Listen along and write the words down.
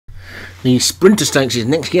The Sprinter Stakes is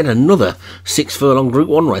next, yet another 6 furlong Group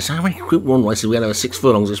 1 race. How many Group 1 races we had over 6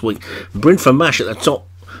 furlongs this week? Brentford Mash at the top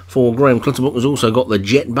for Graham Clutterbuck has also got the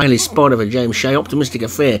Jet, Bailey's Spider for James Shea, Optimistic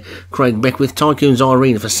Affair, Craig Beckwith, Tycoon's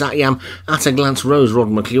Irene for Satyam, At a Glance Rose,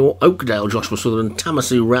 Rod McClure, Oakdale, Joshua Sutherland,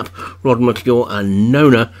 Tamasu Rap, Rod McClure and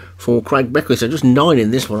Nona for Craig Beckwith. So just 9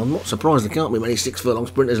 in this one. I'm not surprised there can't be many 6 furlong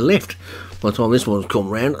sprinters left by the time this one's come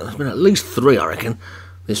round. There's been at least 3, I reckon,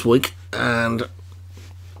 this week, and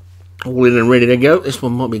all in and ready to go. This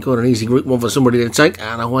one might be quite an easy Group 1 for somebody to take,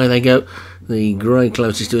 and away they go. The grey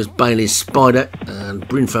closest to us, Bailey's Spider, and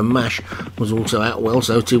Brentford Mash was also out well,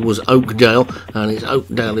 so too was Oakdale, and it's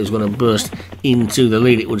Oakdale who's going to burst into the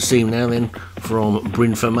lead, it would seem now then, from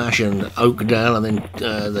Brentford Mash and Oakdale, and then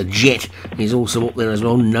the Jet is also up there as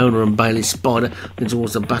well, Nona and Bailey's Spider. Then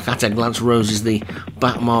towards the back, At a Glance Rose is the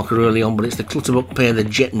back marker early on, but it's the Clutterbuck pair, the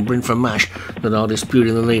Jet and Brentford Mash, that are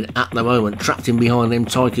disputing the lead at the moment. Trapped in behind them,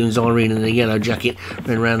 Tycoon's Irene in the yellow jacket,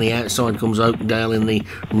 then round the outside comes Oakdale in the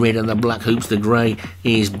red and the black hoops. The grey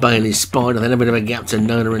is Bailey's Spider, then a bit of a gap to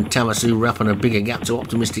Nona and Tamasu Rap, and a bigger gap to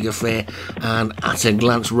Optimistic Affair and At a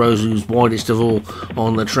Glance Rose, who's widest of all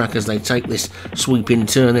on the track as they take this sweeping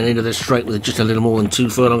turn then into the straight with just a little more than 2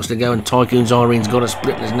 furlongs to go. And Tycoon's Irene's got a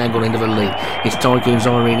split and has now got into the lead. It's Tycoon's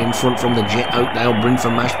Irene in front from the Jet, Oakdale,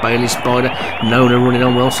 Brentford Mash, Bailey's Spider, Nona running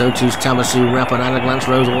on well, so too's Tamasu Rap, and At a Glance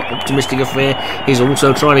Rose. Optimistic Affair is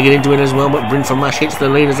also trying to get into it as well, but Brentford Mash hits the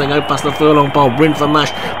lead as they go past the furlong pole. Brentford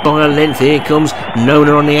Mash by a length. Here comes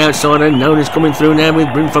Nona on the outside, and Nona's coming through now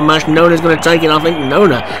with Brentford Mash. Nona's going to take it. I think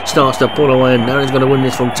Nona starts to pull away, and Nona's going to win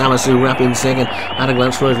this from Tamasu Rap in second. At a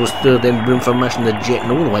Glance Rose was third, then Brentford Mash and the Jet,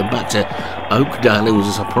 and all the way back to Oakdale, who was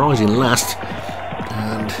a surprising last.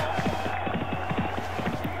 And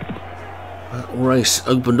that race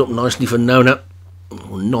opened up nicely for Nona,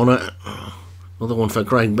 or Nona, another one for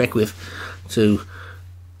Craig Beckwith to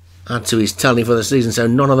add to his tally for the season. So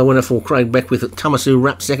none other winner for Craig Beckwith. Tamasu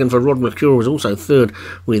Rap second for Rod McClure was also third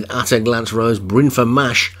with At a Glance Rose. Brentford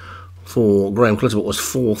Mash for Graham Clutterbuck was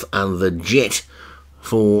fourth, and the Jet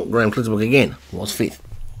for Graham Clutterbuck again was fifth.